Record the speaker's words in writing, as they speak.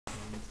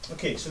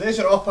Okay, so there's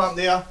your op amp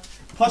there,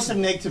 plus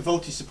and negative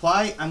voltage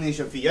supply, and there's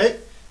your V out.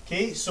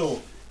 Okay,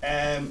 so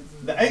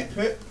the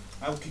output,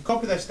 I can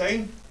copy this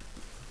down,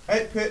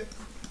 output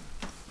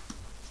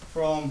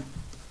from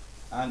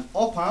an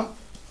op amp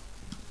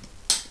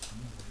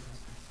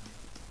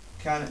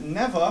can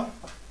never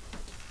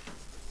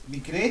be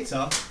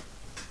greater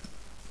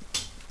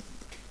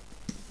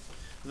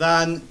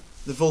than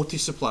the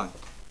voltage supply.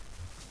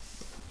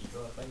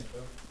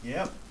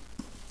 Yep.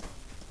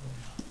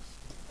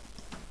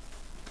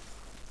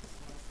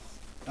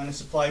 And the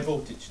supply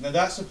voltage. Now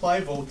that supply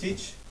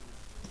voltage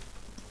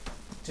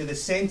to the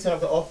centre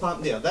of the op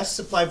amp there, this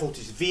supply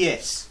voltage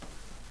Vs.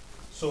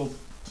 So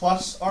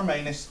plus or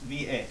minus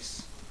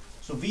Vs.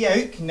 So V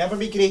out can never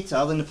be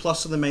greater than the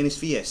plus or the minus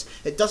Vs.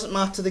 It doesn't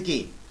matter the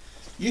gain.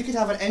 You could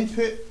have an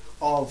input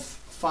of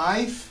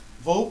 5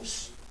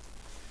 volts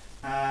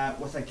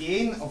with a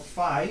gain of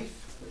 5,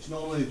 which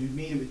normally would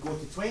mean it would go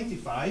to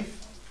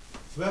 25.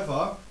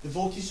 However, the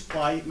voltage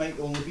supply might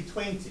only be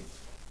 20.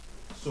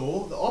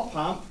 So the op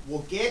amp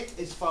will get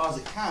as far as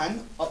it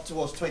can, up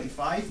towards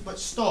 25, but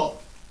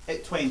stop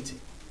at 20.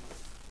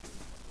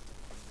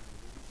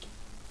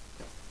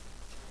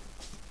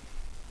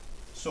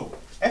 So,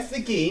 if the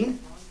gain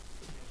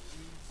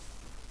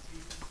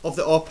of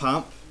the op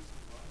amp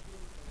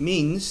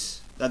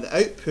means that the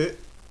output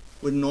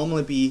would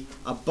normally be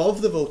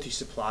above the voltage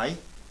supply,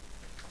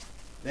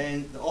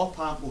 then the op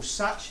amp will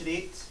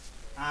saturate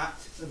at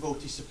the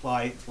voltage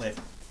supply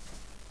level.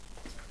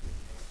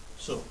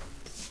 So,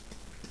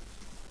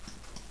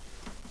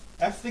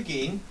 if the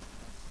gain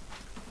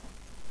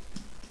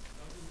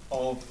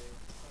of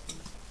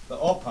the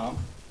op amp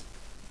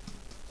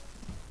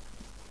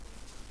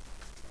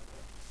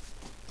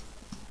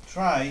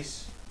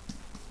tries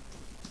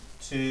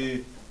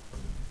to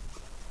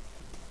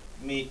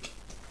make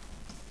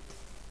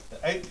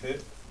the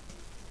output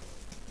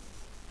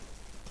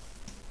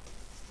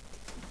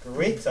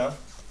greater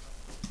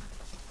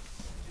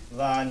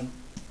than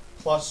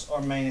plus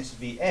or minus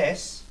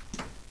Vs,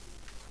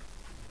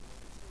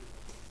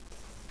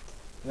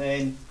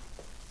 then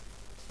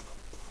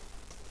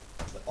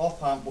the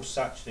op amp will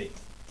saturate.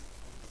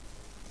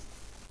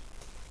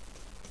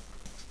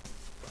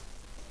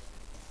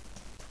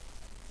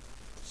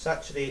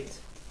 Saturate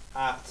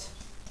at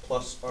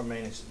plus or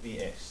minus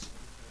Vs,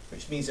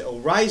 which means it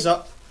will rise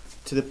up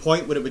to the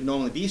point where it would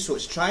normally be. So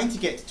it's trying to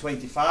get to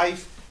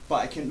 25,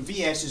 but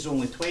Vs is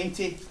only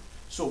 20,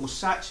 so it will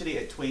saturate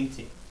at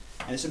 20.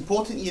 And it's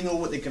important you know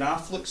what the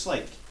graph looks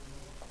like.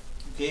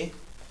 Okay,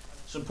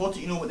 it's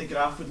important you know what the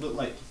graph would look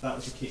like if that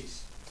was the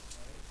case.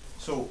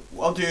 So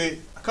I'll do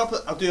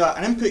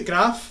an input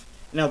graph,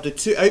 and I'll do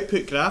 2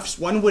 output graphs.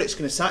 One where it's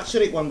going to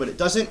saturate, one where it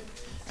doesn't,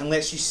 and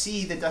lets you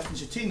see the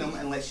difference between them,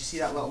 and lets you see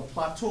that little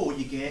plateau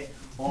you get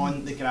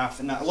on the graph.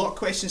 And that, a lot of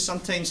questions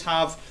sometimes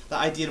have the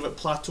idea of it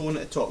plateauing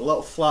at the top, a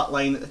little flat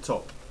line at the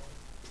top.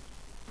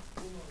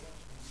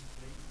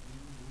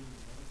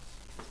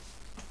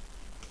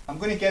 I'm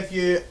going to give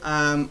you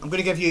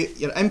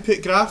your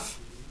input graph.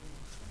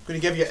 I'm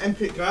going to give you an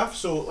input graph.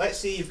 So let's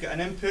say you've got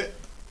an input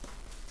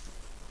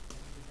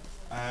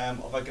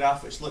of a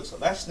graph which looks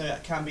like this. Now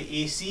it can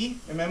be AC,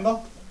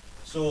 remember?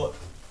 So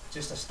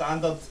just a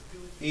standard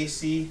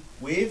AC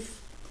wave,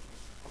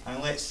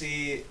 and let's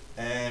say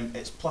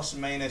it's plus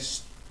and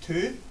minus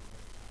 2,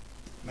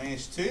 and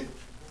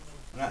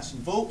that's in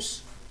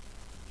volts,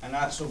 and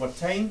that's over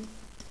time.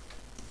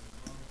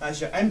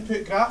 That's your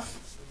input graph.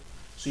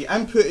 So your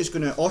input is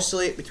going to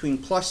oscillate between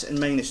plus and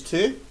minus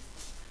 2,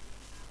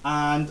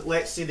 and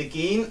let's say the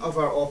gain of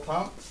our op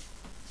amp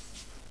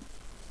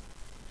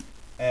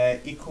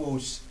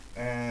equals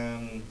 2,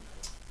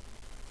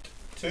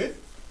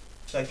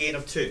 so a gain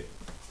of 2.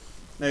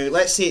 Now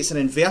let's say it's an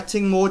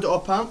inverting mode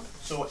op amp.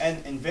 So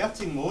in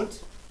inverting mode,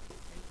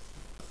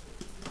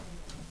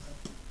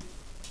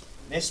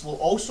 this will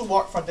also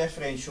work for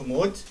differential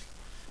mode,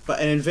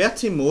 but in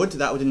inverting mode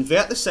that would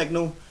invert the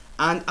signal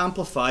and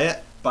amplify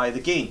it by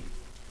the gain.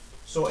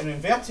 So in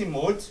inverting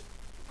mode,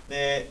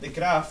 the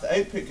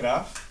output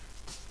graph,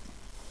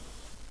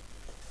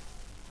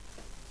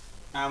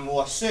 and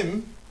we'll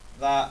assume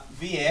that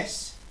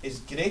Vs is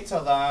greater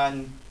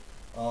than,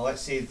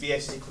 let's say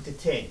Vs is equal to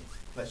 10.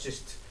 Let's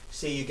just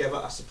say you give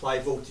it a supply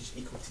voltage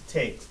equal to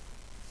 10.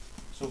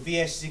 So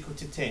Vs is equal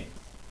to 10.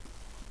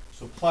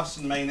 So plus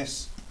and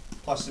minus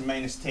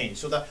 10.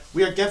 So that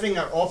we are giving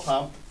our op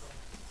amp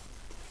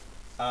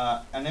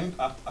a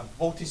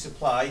voltage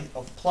supply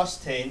of plus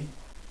 10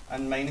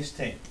 and minus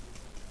 10.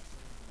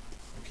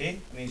 Okay,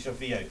 and there's your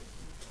V out.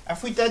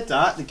 If we did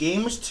that, the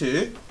gain was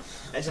 2.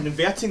 It's an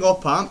inverting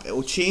op amp. It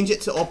will change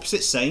it to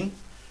opposite sign.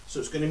 So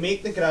it's going to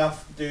make the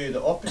graph do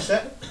the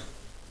opposite.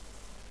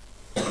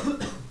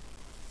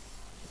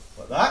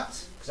 Like that,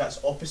 because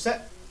that's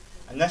opposite.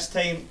 And this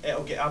time it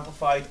will get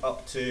amplified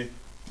up to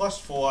plus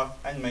 4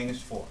 and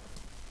minus 4.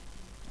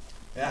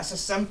 And that's a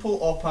simple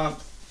op amp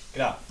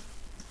graph.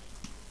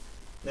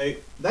 Now,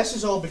 this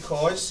is all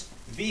because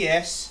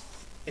Vs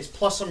is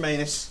plus or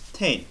minus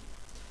 10.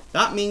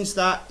 That means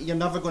that you're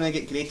never going to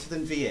get greater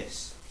than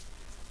Vs.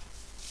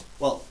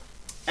 Well,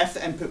 if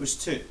the input was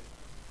 2.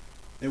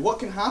 Now what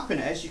can happen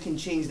is you can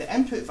change the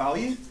input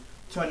value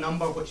to a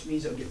number which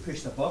means it will get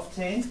pushed above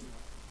 10,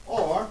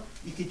 or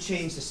you could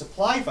change the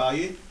supply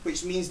value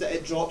which means that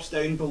it drops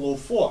down below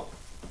 4.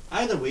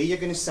 Either way you're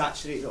going to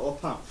saturate the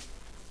op amp.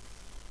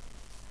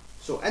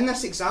 So in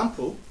this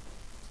example,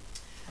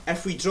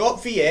 if we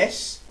drop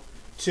VS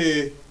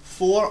to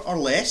 4 or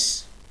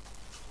less,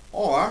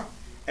 or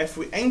if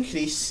we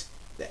increase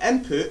the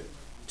input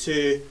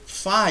to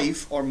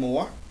 5 or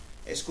more,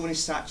 it's going to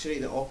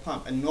saturate the op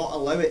amp and not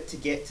allow it to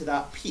get to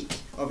that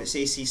peak of its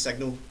AC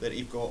signal that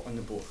you've got on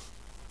the board.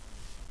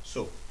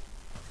 So,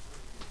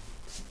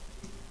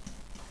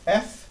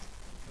 if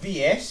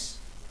VS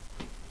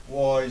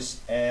was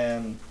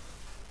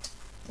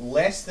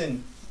less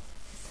than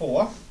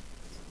 4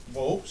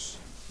 volts,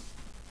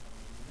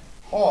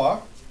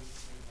 or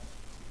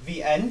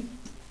Vin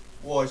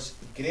was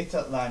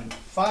greater than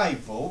 5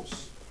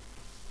 volts,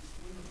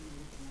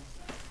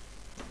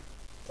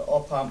 the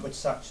op amp would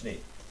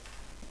saturate.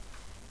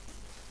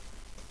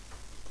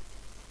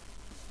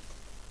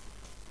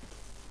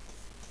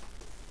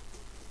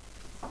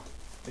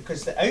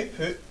 Because the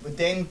output would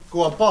then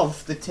go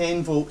above the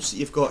 10 volts that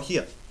you've got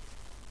here.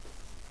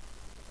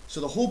 So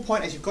the whole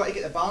point is you've got to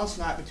get the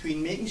balancing act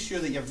between making sure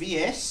that your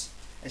VS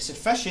is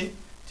sufficient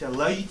to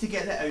allow you to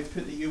get the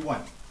output that you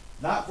want.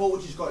 That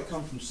voltage has got to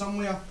come from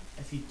somewhere.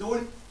 If you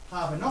don't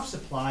have enough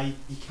supply,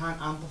 you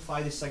can't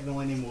amplify the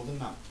signal any more than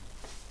that.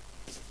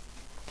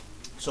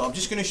 So I'm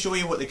just going to show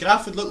you what the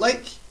graph would look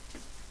like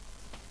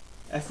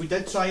if we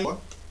did try.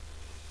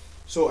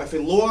 So if we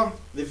lower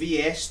the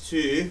VS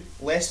to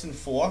less than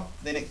 4,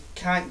 then it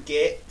can't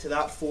get to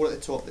that 4 at the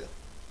top there.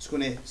 It's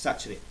going to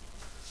saturate.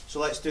 So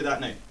let's do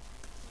that now.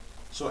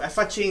 So if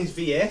I change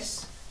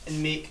VS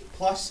and make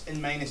plus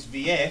and minus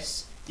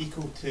VS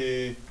equal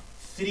to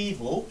 3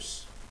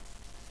 volts,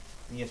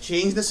 and you've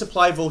changed the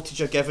supply voltage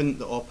you're given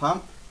the op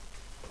amp,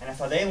 and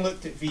if I then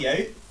looked at V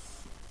out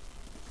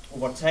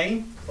over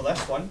time for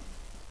this one,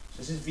 so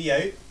this is V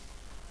out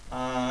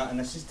and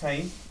this is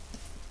time,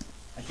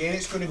 again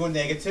it's going to go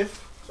negative.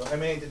 So how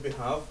many did we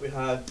have? We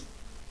had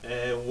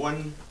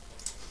 1,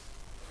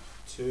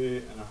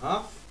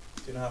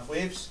 2.5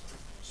 waves.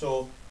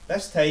 So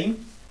this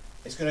time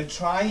it's going to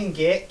try and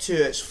get to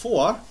its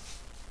 4,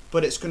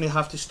 but it's going to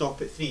have to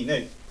stop at 3.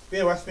 Now,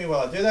 bear with me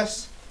while I do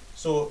this.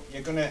 So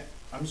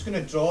I'm just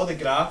going to draw the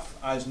graph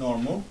as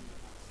normal,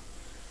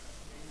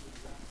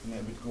 and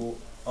it would go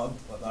up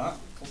like that.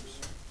 Oops.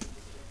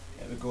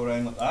 It would go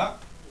around like that.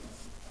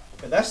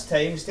 But this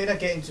time, instead of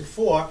getting to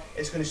 4,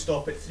 it's going to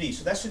stop at 3.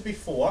 So this would be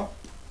 4.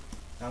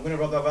 Now I'm going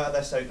to rub a bit of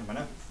this out in a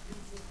minute.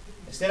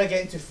 Instead of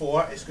getting to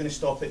 4, it's going to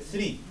stop at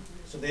 3.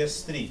 So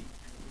there's 3.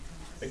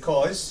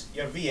 Because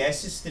your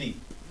VS is 3.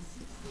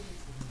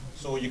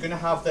 So you're going to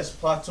have this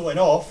plateauing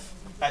off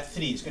at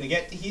 3. It's going to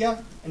get to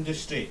here and go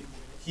straight.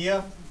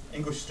 Here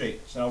and go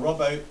straight. So I'll rub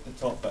out the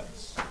top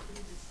bits. So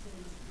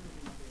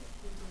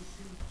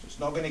it's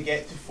not going to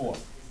get to 4.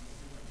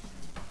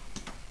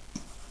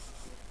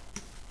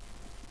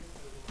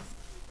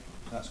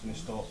 That's going to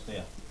stop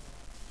there.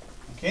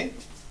 Okay?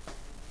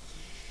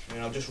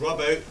 And I'll just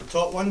rub out the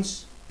top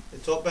ones, the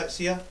top bits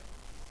here,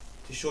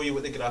 to show you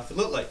what the graph would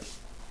look like.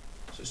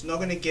 So it's not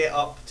going to get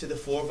up to the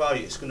 4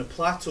 value. It's going to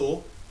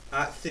plateau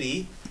at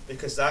 3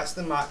 because that's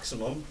the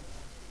maximum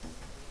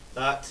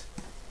that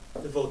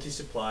the voltage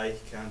supply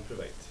can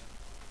provide.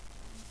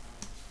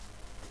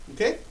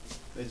 Okay?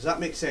 Does that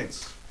make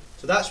sense?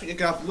 So that's what your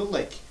graph would look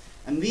like.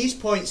 And these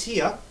points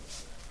here,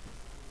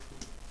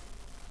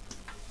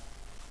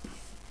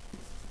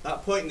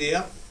 that point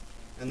there,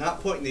 and that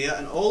point there,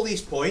 and all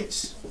these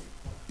points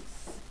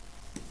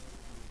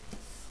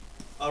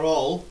are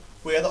all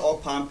where the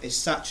op amp is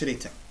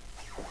saturating.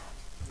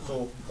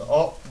 So the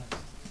op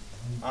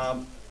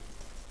amp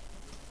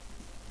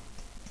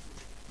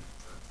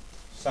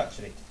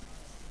saturated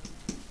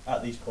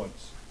at these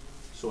points.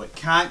 So it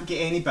can't get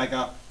any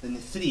bigger than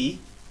the 3,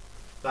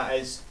 that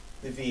is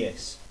the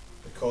VS,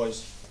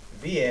 because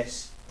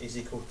VS is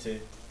equal to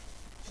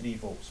 3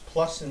 volts.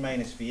 Plus and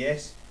minus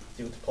VS is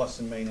equal to plus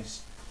and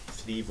minus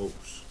 3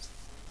 volts.